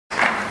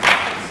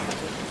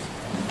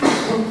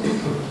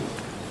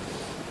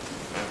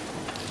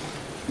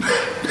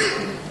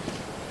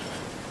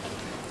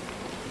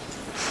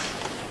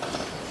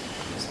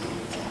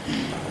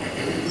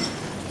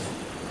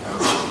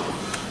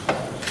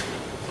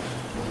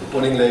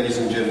Morning, ladies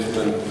and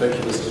gentlemen. Thank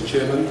you, Mr.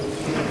 Chairman.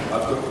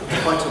 I've got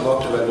quite a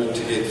lot that I need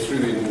to get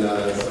through in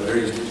a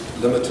very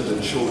limited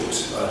and short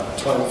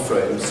time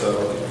frame, so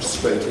I'll get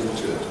straight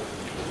into it.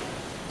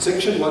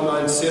 Section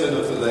 197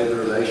 of the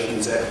Labour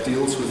Relations Act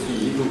deals with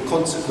the legal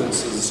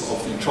consequences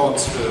of the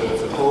transfer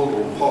of the whole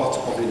or part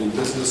of any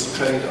business,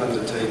 trade,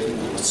 undertaking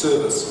or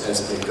service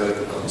as a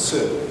going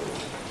concern.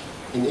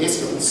 In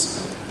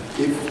essence,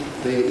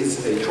 if there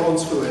is a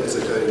transfer as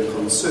a going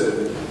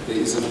concern, there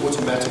is an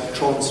automatic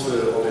transfer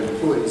of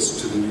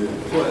employees to the new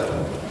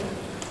employer.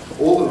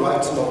 All the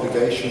rights and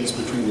obligations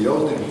between the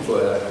old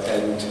employer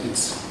and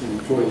its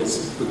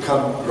employees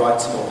become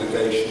rights and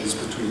obligations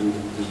between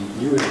the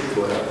new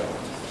employer.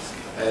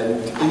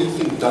 And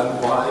anything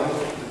done by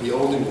the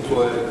old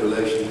employer in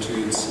relation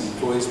to its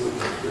employees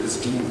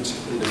is deemed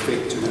in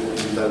effect to have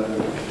been done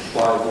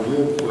by the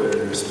new employer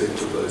in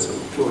respect of those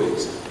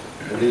employees.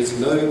 And there's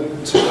no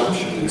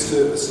interruption in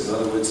service. In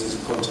other words,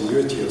 there's a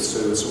continuity of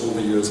service. All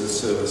the years of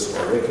service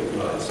are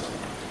recognised.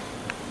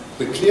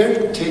 The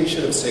clear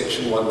intention of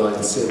Section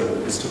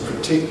 197 is to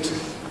protect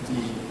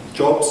the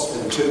jobs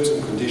and terms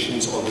and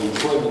conditions of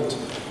employment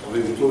of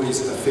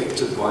employees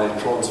affected by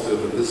a transfer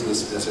of a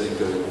business as a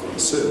going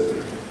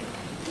concern.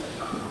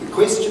 The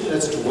question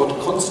as to what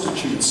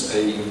constitutes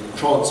a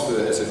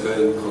transfer as a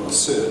going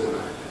concern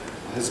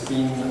has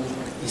been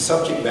the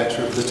subject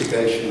matter of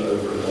litigation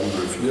over a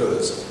number of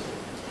years.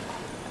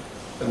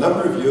 A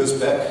number of years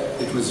back,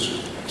 it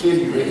was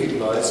clearly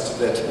recognised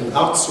that an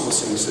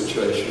outsourcing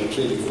situation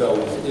clearly fell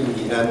within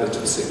the ambit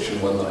of Section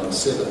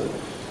 197.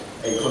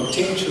 A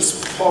contentious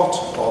part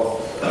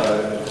of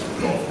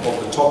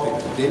the topic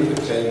then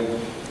became,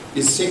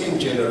 is second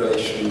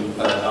generation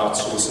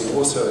outsourcing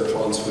also a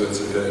transfer as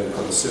a going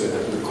concern?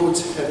 And the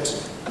courts had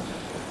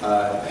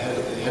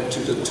to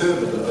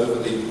determine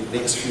over the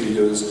next few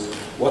years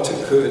what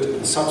occurred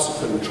in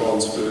subsequent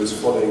transfers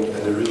following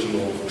an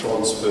original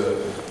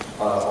transfer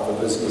of a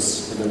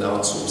business in an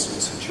outsourcing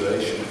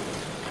situation.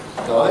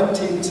 Now, I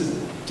intend to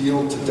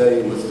deal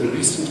today with the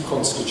recent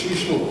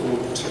Constitutional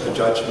Court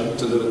judgment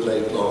delivered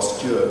late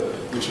last year,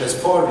 which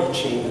has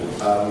far-reaching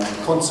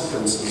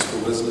consequences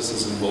for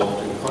businesses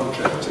involved in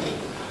contracting.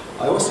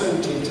 I also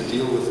intend to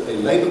deal with a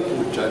Labour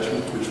Court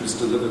judgment, which was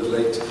delivered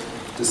late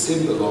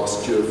December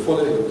last year,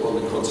 following upon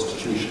the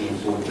Constitutional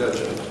Court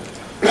judgment.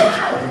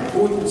 Of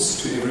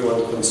importance to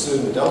everyone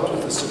concerned, dealt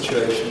with a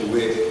situation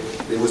where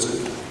there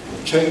was a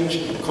change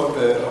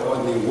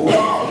on the award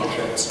of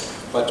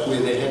contracts, but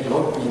where there had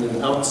not been an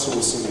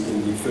outsourcing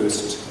in the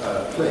first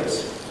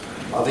place.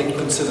 I'll then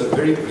consider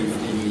very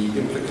briefly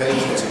the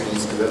implications of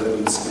these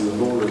developments in the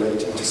law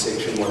relating to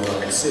Section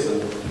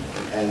 197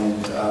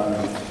 and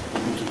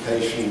the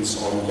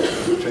implications on the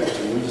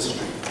contracting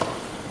industry.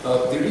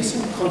 The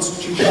recent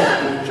Constitutional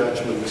Court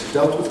judgment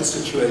dealt with a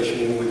situation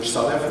in which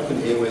South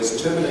African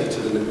Airways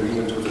terminated an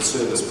agreement with the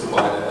service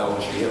provider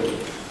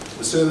LGM.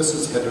 The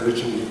services had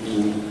originally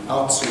been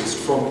outsourced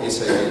from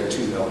SAA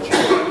to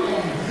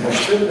LGM. On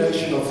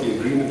termination of the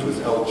agreement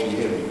with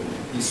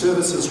LGM, the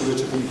services were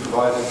to be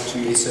provided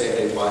to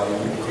SAA by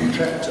a new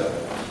contractor.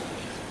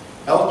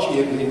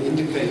 LGM then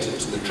indicated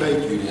to the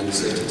trade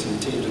unions that it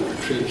intended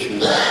retrenching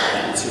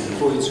its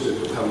employees who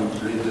had become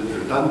rendered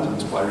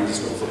redundant by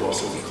reason of the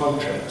loss of the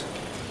contract.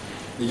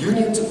 The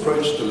unions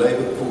approached the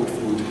Labour Court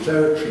for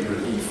declaratory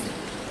relief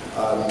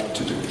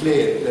to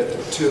declare that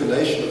the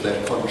termination of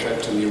that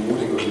contract and the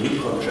awarding of a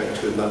new contract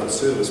to another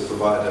service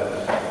provider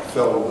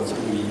fell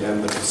within the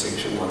ambit of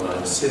Section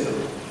 197.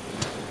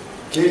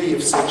 Clearly,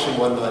 if Section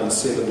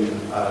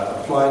 197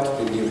 applied,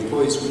 then the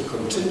employees would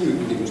continue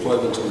in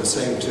employment on the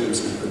same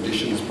terms and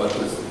conditions, but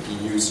with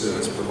the new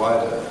service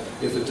provider.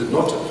 If it did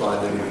not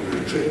apply, they would be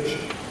retrenched.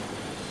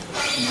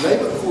 The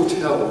Labour Court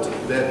held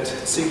that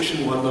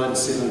Section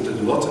 197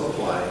 did not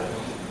apply,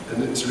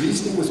 and its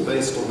reasoning was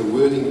based on the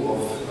wording of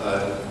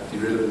the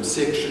relevant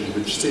section,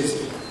 which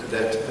says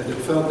that, and it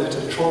found that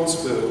a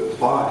transfer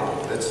by,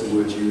 that's the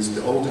word used,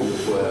 the old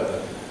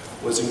employer,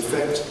 was in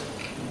fact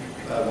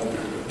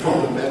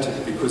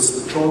problematic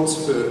because the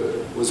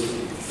transfer was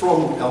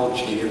from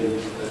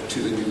LGM to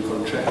the new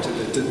contractor.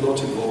 It did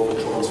not involve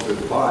a transfer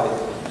by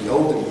the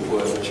old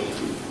employer, which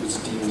was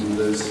deemed in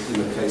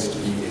the case to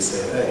be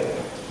SAA.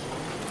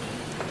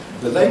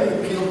 The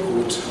Labour Appeal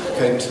Court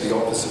came to the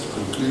opposite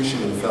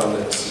conclusion and found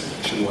that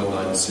Section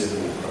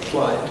 197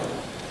 applied.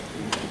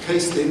 The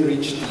case then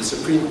reached the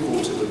Supreme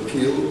Court of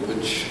Appeal,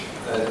 which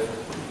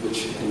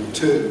in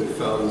turn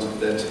found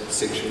that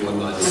Section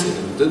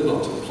 197 did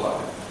not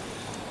apply.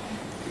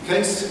 The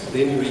case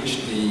then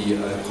reached the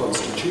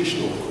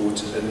Constitutional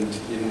Court, and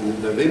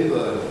in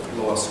November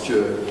last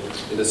year,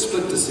 in a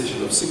split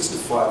decision of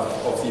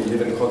 6-5 of the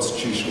 11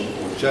 Constitutional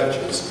Court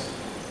judges,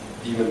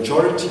 the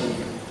majority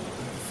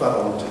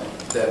found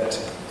that,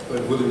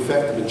 well, in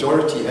fact, the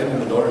majority and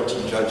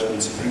minority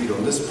judgments agreed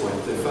on this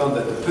point. They found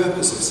that the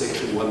purpose of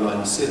Section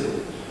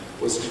 197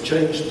 was to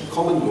change the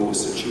common law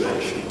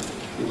situation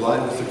in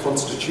line with the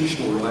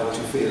constitutional right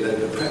to fair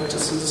labour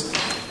practices.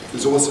 It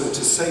was also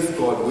to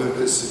safeguard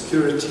workers'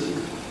 security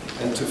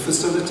and to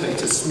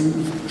facilitate a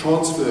smooth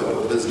transfer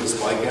of a business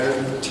by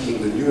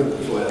guaranteeing the new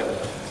employer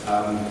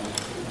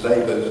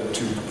labour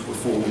to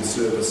perform the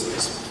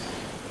services.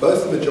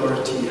 Both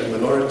majority and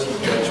minority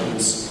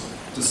judgments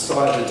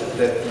decided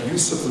that the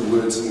use of the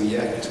words in the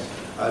Act,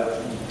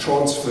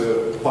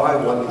 transfer by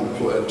one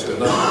employer to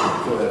another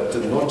employer,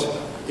 did not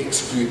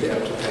exclude the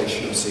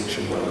application of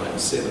Section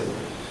 197.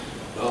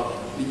 Now,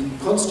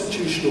 the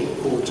Constitutional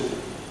Court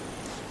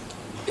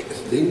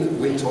then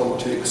went on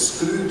to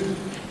exclude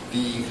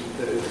the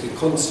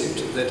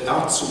concept that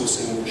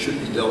outsourcing should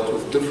be dealt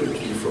with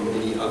differently from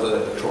any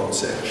other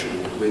transaction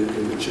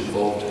which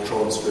involved a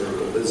transfer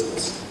of a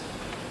business.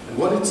 And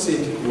what it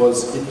said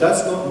was, it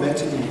does not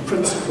matter in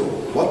principle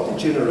what the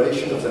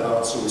generation of the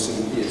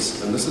outsourcing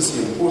is, and this is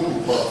the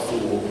important part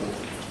for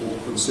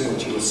concern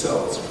to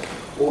yourselves,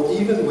 or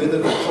even whether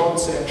the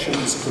transaction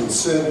is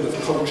concerned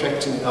with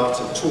contracting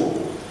out at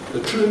all.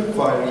 The true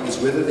inquiry is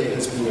whether there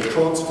has been a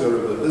transfer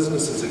of a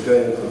business as a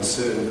going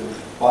concern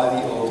by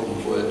the old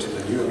employer to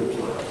the new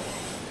employer.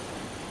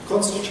 The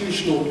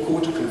Constitutional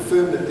Court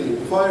confirmed that the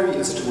inquiry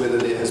as to whether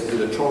there has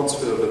been a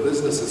transfer of a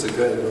business as a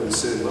going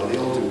concern by the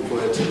old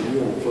employer to the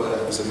new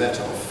employer is a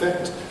matter of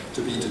fact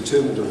to be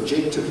determined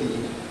objectively,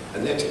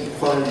 and that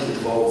inquiry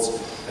involves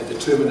a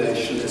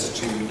determination as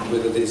to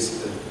whether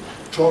there's a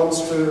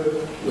transfer,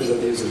 whether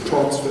there's a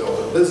transfer of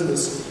a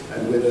business,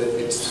 and whether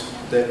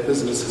that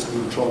business has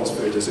been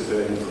transferred as a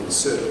going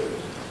concern.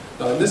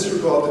 Now, in this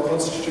regard, the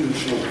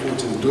Constitutional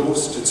Court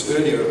endorsed its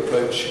earlier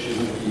approach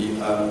in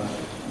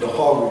the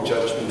Haru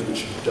judgment,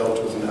 which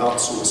dealt with an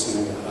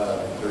outsourcing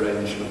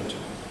arrangement.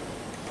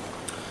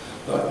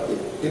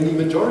 In the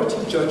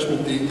majority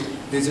judgment,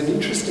 there's an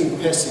interesting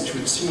passage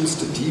which seems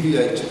to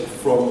deviate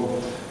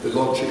from the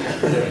logic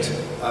that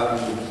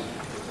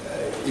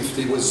if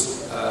there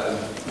was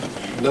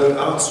no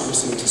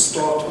outsourcing to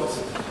start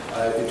with,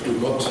 it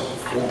would not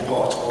form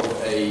part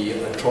of a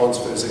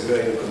transfer as a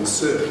going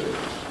concern.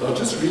 I'll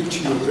just read to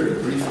you a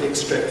very brief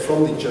extract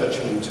from the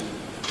judgment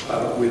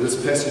where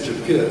this passage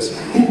appears.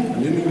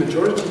 And in the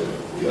majority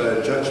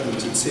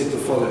judgment, it said the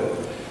following: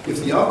 if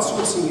the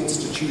outsourcing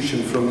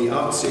institution from the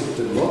outset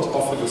did not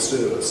offer the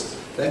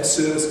service, that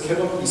service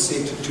cannot be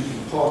said to be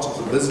part of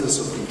the business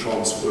of the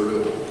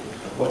transferor.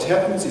 What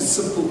happens is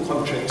simple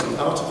contracting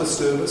out of a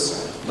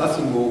service,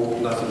 nothing more,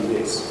 nothing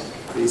less.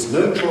 There is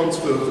no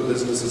transfer of the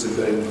business as a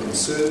going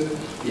concern.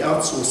 The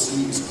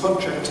outsourcee is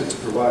contracted to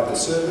provide the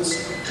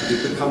service, and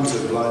it becomes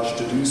obliged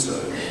to do so.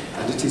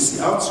 And it is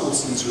the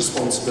outsourcee's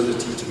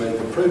responsibility to make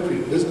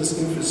appropriate business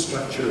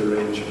infrastructure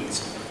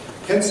arrangements.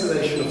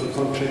 Cancellation of the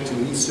contract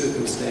in these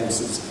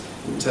circumstances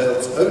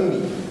entails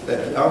only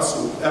that the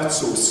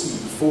outsourcee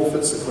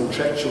forfeits the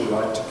contractual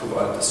right to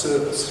provide the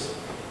service.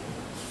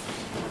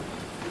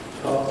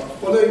 Now,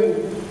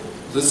 following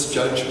this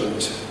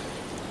judgment,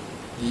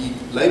 the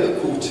Labour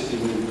Court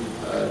in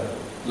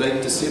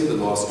late December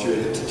last year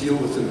had to deal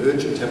with an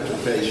urgent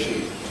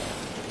application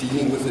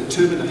dealing with the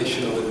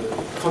termination of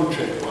a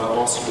contract by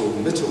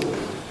ArcelorMittal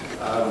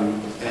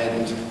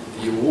and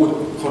the award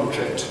of a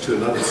contract to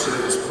another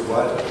service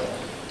provider.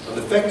 Now,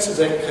 the facts of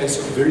that case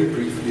are very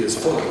briefly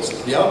as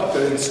follows. The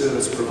outgoing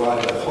service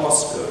provider,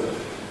 Harsco,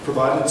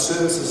 provided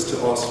services to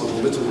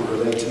ArcelorMittal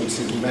relating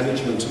to the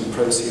management and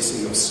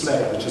processing of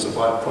slag, which is a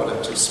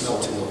byproduct of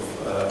smelting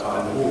of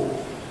iron ore.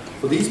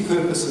 For these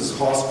purposes,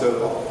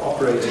 Harsco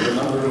operated a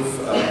number of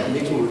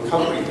metal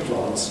recovery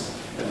plants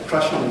and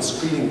crushing and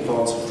screening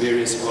plants at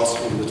various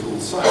ArcelorMittal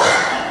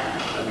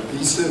sites. And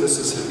these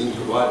services have been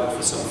provided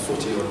for some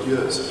 40-odd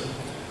years.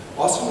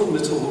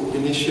 ArcelorMittal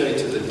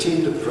initiated a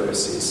tender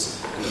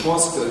process, and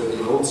Harsco,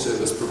 the old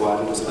service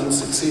provider, was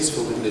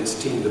unsuccessful in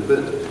its tender bid,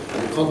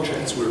 and the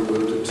contracts were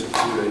awarded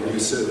to a new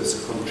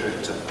service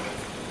contractor.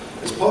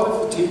 As part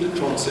of the tender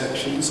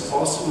transactions,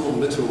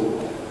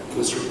 ArcelorMittal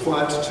was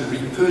required to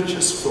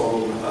repurchase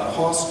from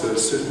Harsco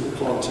certain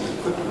plant and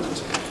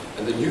equipment,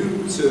 and the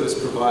new service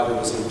provider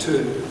was in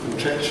turn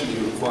contractually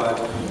required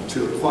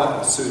to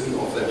acquire certain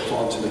of that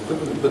plant and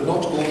equipment, but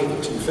not all of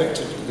it. In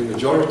fact, the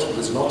majority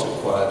was not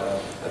acquired,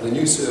 and the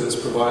new service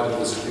provider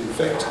was in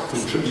fact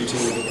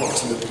contributing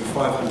approximately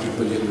 500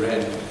 million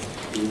rand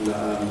in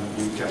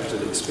new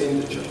capital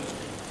expenditure.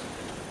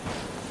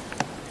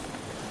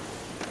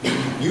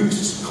 The new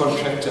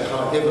contractor,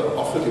 however,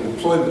 offered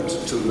employment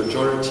to the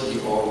majority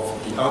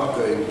of the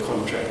outgoing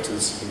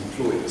contractor's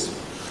employees.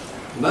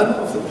 None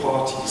of the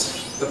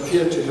parties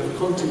appear to have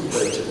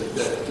contemplated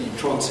that the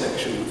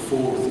transaction would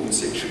fall within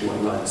Section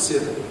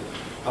 197.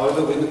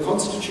 However, when the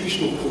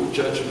Constitutional Court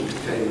judgment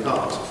came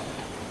out,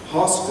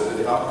 Harsco,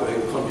 the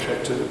outgoing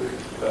contractor,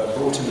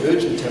 brought an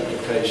urgent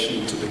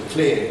application to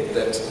declare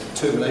that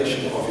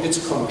termination of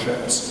its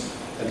contracts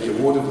and the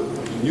award of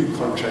the new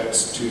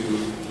contracts to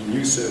the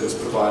new service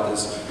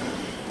providers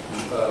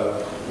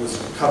was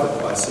covered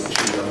by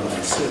Section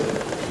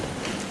 197.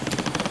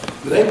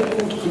 The Labour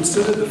Court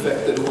considered the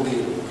fact that all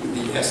the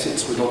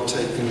assets were not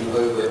taken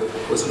over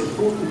was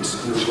important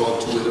in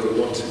regard to whether or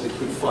not it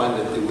could find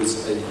that there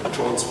was a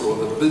transfer of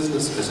a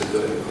business as a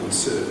going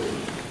concern.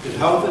 It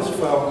however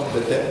found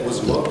that that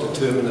was not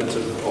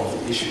determinative of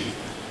the issue.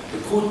 The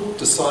court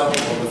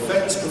decided on the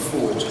facts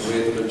before it,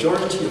 where the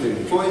majority of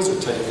employees are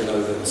taken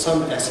over and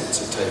some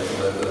assets are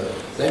taken over.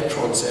 That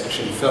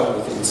transaction fell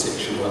within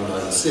Section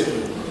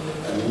 197,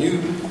 and the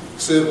new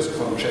service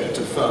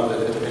contractor found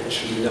that it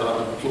actually now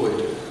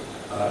employed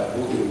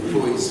all the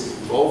employees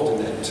involved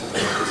in that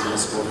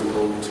business of the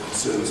old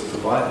service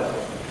provider.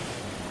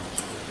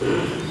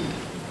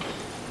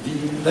 The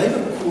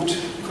Labour Court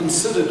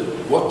considered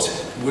what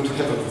would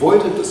have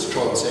avoided this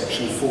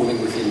transaction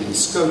falling within the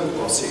scope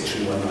of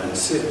Section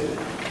 197.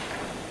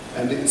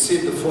 And it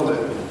said the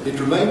following: it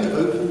remained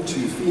open to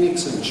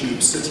Phoenix and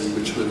Tube City,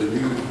 which were the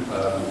new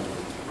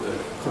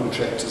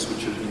contractors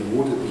which had been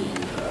awarded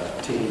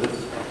the tender.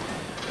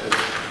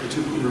 It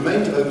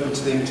remained open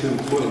to them to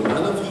employ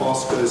none of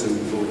Harsco's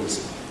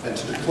employees and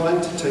to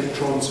decline to take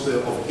transfer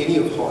of any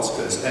of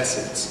Harsco's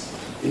assets.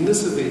 In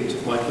this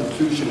event, my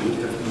conclusion would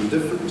have been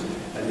different,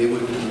 and there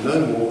would be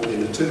no more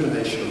than a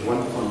termination of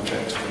one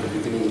contract from the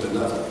beginning of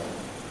another.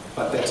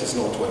 But that is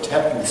not what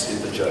happened,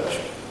 said the judge.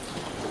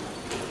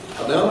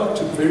 I'd now like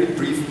to very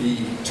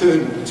briefly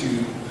turn to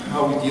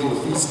how we deal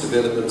with these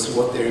developments and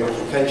what their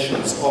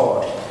implications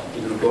are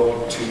in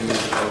regard to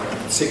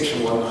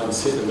Section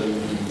 197 and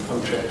the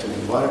contracting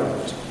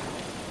environment.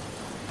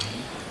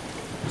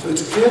 So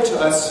it's clear to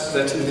us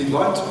that in the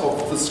light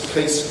of this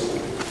case law,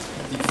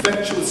 the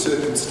factual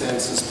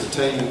circumstances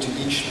pertaining to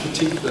each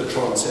particular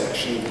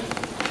transaction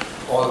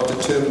are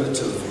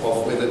determinative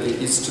of whether there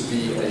is to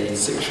be a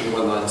Section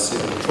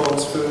 197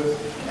 transfer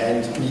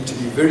and need to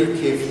be very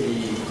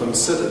carefully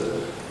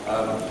considered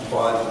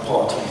by the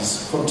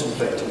parties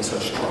contemplating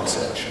such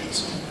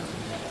transactions.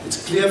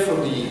 It's clear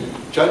from the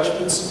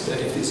judgments that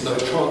if there's no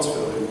transfer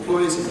of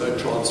employees and no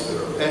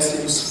transfer of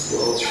assets,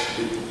 well,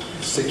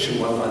 Section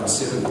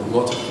 197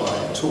 will not apply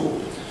at all.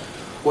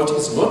 What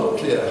is not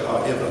clear,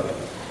 however,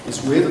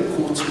 is where the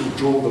courts will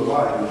draw the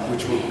line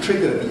which will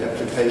trigger the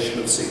application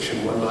of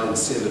Section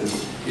 197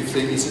 if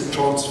there is a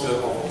transfer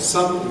of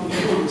some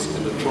employees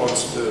and a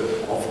transfer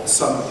of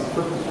some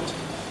equipment.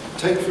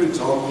 Take, for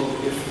example,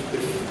 if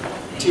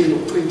 10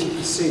 or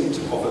 20%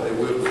 of a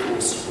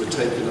workforce were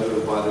taken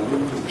over by the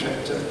new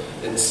contractor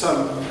and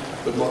some,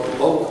 but not the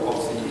bulk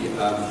of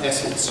the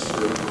assets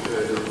were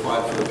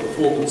required for the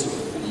performance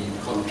of the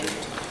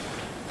contract.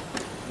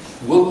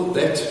 Will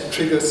that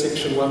trigger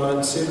Section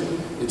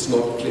 197? It's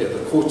not clear.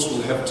 The courts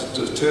will have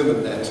to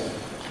determine that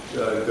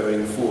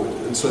going forward.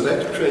 And so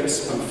that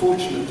creates,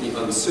 unfortunately,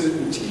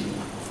 uncertainty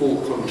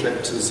for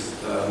contractors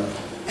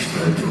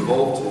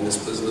involved in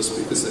this business,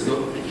 because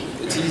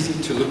it's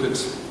easy to look at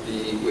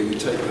where you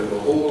take over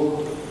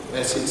all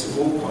assets of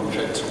all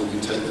contracts or you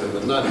take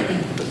over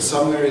none. But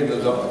somewhere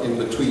in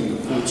between,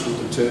 the courts will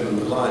determine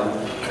the line,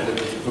 and at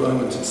the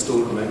moment it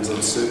still remains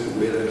uncertain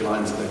where that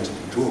line is going to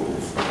be drawn.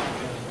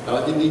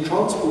 Now, in the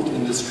transport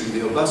industry,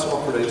 there are bus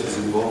operators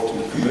involved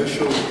in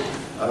commercial,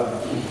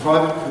 in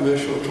private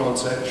commercial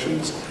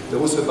transactions. There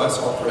are also bus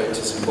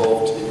operators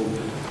involved in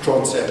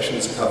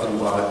transactions covered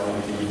by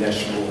the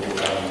National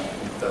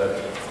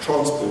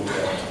Transport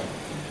Act.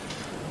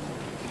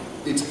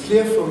 It's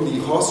clear from the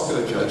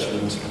Harsco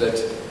judgment that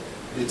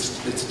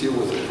let's deal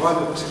with a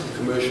private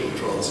commercial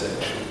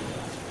transaction,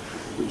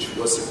 which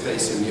was the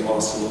case in the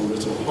Arsenal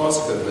Little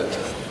Harsco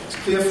matter. It's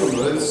clear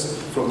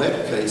from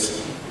that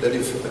case that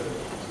if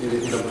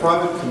in a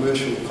private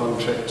commercial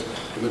contract,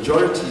 the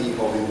majority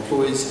of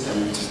employees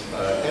and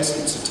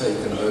assets are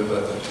taken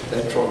over,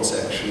 that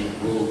transaction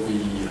will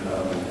be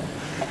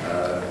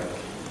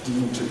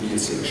deemed to be a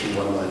Section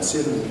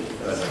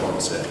 197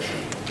 transaction.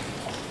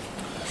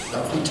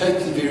 Now, if we take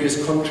the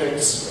various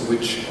contracts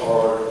which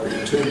are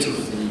in terms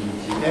of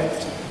the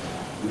Act,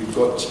 we've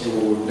got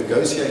your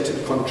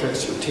negotiated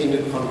contracts, your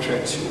tendered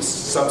contracts, your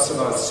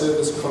subsidised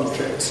service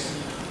contracts.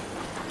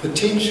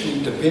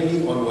 Potentially,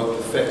 depending on what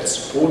the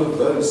facts, all of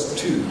those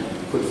too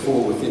could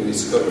fall within the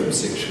scope of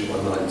Section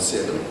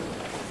 197.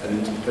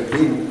 And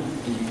again,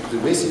 the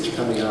message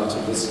coming out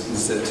of this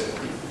is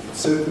that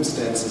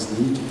circumstances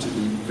need to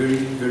be very,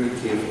 very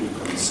carefully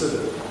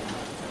considered.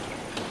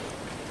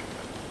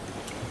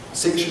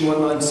 Section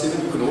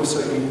 197 could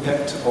also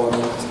impact on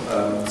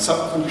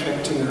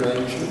subcontracting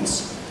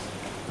arrangements,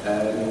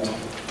 and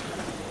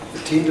the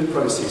tender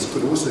process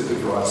could also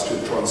give rise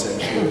to a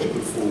transaction which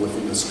could fall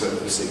within the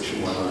scope of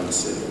Section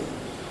 197.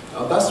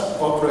 Now, bus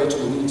operator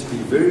will need to be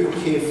very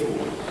careful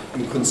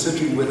in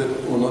considering whether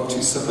or not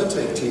to submit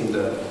a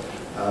tender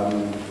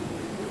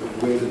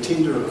where the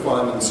tender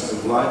requirements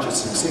oblige a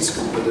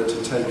successful bidder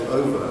to take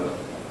over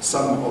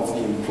some of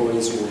the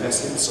employees or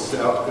assets of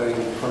the outgoing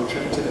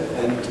contractor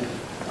and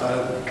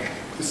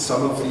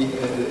some of the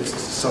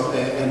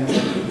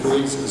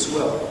employees as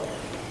well.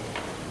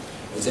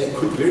 As that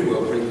could very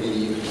well bring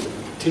the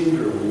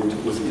tender award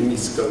within the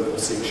scope of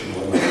Section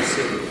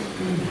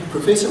 197.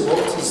 Professor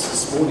Walters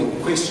this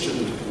morning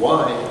questioned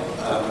why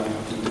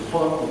the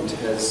department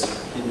has,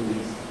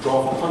 in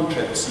draft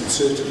contracts,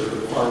 inserted a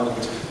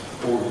requirement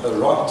or a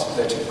right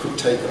that it could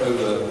take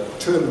over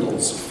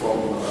terminals from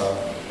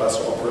bus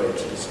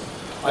operators.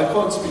 I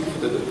can't speak for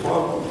the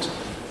department,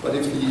 but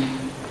if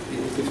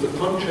if the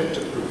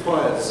contractor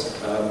requires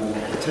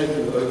the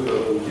taking over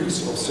or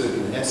use of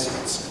certain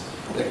assets,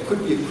 that could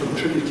be a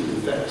contributing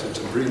factor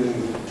to bring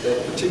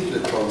that particular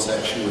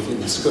transaction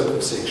within the scope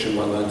of Section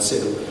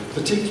 197,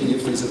 particularly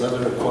if there's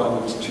another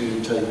requirement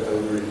to take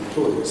over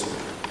employees.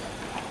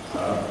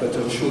 But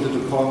I'm sure the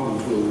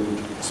department will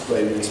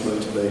explain its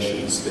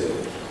motivations there.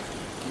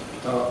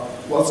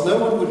 Whilst no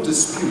one would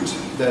dispute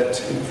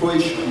that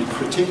employees should be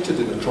protected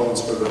in a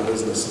transfer of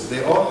business,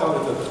 there are,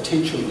 however,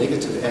 potential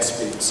negative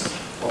aspects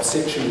of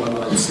Section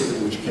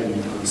 197 which can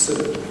be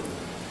considered.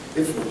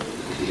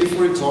 If,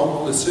 for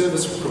example, a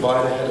service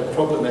provider had a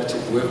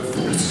problematic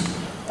workforce,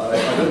 I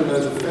don't know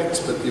the facts,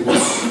 but there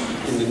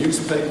was in the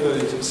newspaper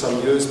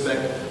some years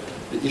back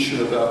the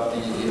issue about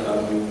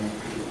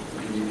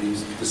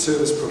the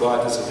service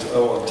providers at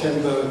OR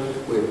Tambo,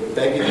 where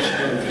baggage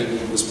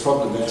handling was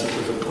problematic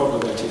with a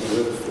problematic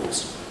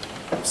workforce.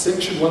 If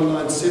Section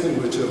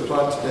 197 were to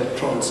apply to that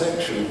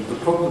transaction, the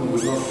problem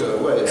would not go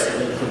away, so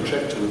the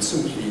contractor would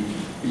simply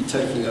be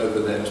taking over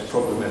that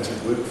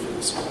problematic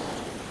workforce.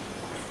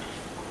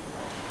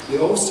 There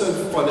are also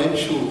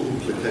financial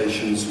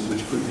implications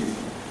which could be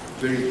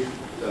very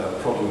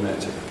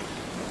problematic.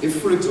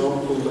 If, for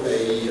example,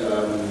 a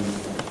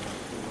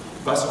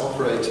bus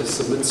operator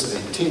submits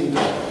a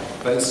tender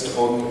based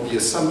on the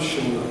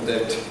assumption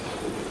that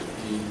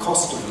the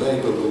cost of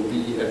labour will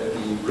be at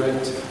the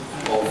rate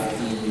of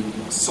the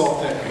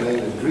SARPAC main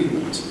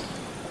agreement,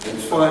 and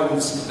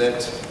finds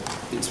that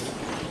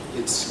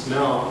it's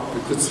now,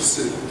 because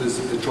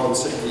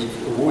the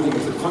awarding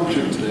of the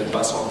contract to that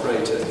bus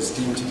operator is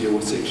deemed to be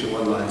a Section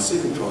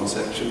 197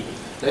 transaction,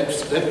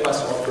 that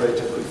bus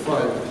operator could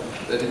find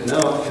that it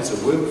now has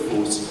a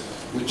workforce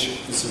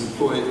which is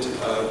employed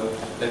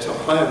at a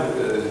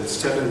higher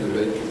salary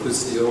rate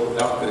because the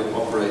outgoing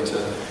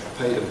operator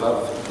paid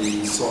above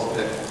the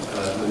SARPAC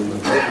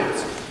minimum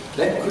levels.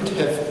 That could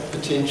have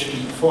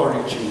potentially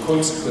far-reaching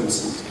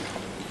consequences,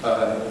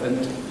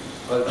 and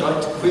I'd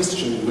like to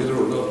question whether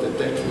or not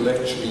that will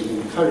actually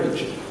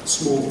encourage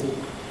small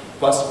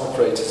bus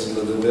operators in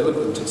the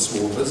development of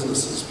small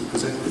businesses,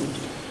 because it could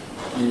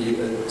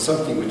be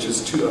something which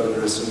is too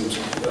onerous and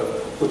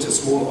put a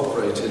small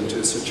operator into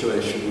a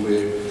situation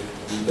where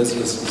the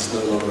business is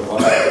no longer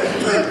viable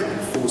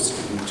and forced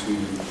into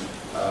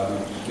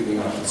giving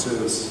up the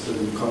service,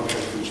 the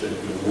contract which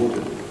they've been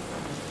awarded.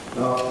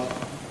 Now,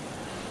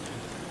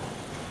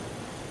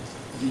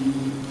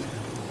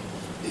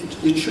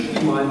 it should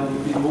be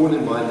borne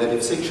in mind that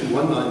if Section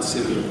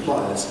 197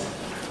 applies,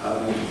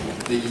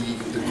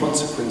 the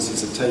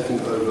consequences of taking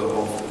over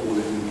of all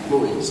the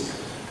employees.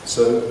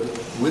 So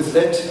with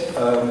that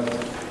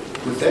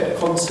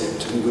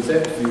concept and with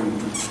that view,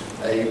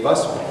 a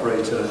bus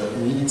operator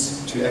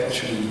needs to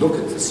actually look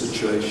at the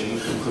situation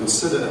and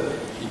consider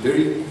the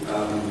very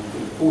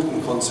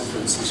important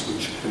consequences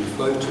which can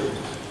flow to it.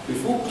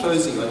 Before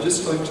closing, I'd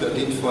just like to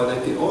identify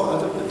that there are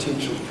other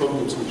potential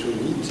problems which will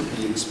need to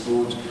be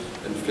explored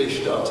and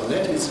fleshed out, and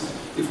that is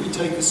if we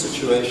take a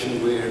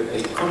situation where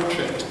a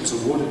contract is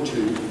awarded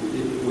to,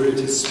 where it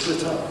is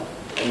split up,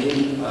 and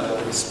then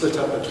it's split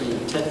up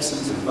between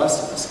taxis and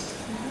buses,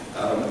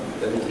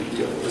 and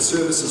the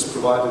services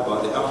provided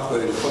by the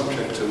outgoing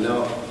contractor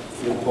now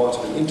form part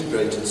of an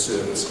integrated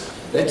service.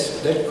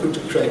 That could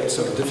create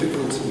some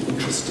difficult and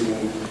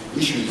interesting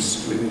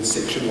issues when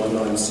Section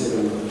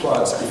 197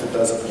 applies, if it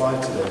does apply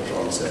to that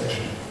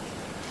transaction.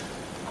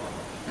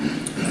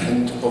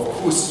 And of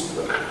course,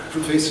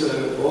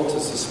 Professor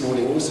Walters this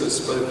morning also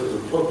spoke of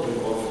the problem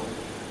of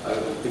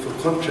if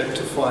a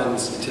contractor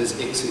finds it has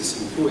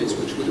excess employees,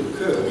 which would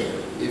occur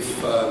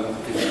if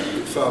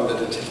it found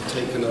that it had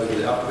taken over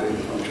the outgoing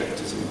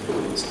contractor's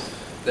employees.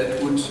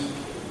 That would,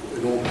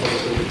 in all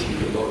probability,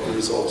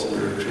 result in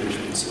a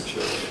retrenchment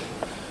situation.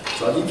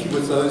 So I leave you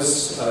with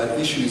those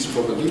issues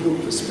from a legal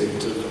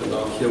perspective, and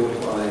I'll hear what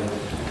my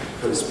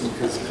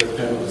co-speakers,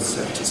 co-panelists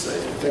have to say.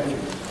 Thank you.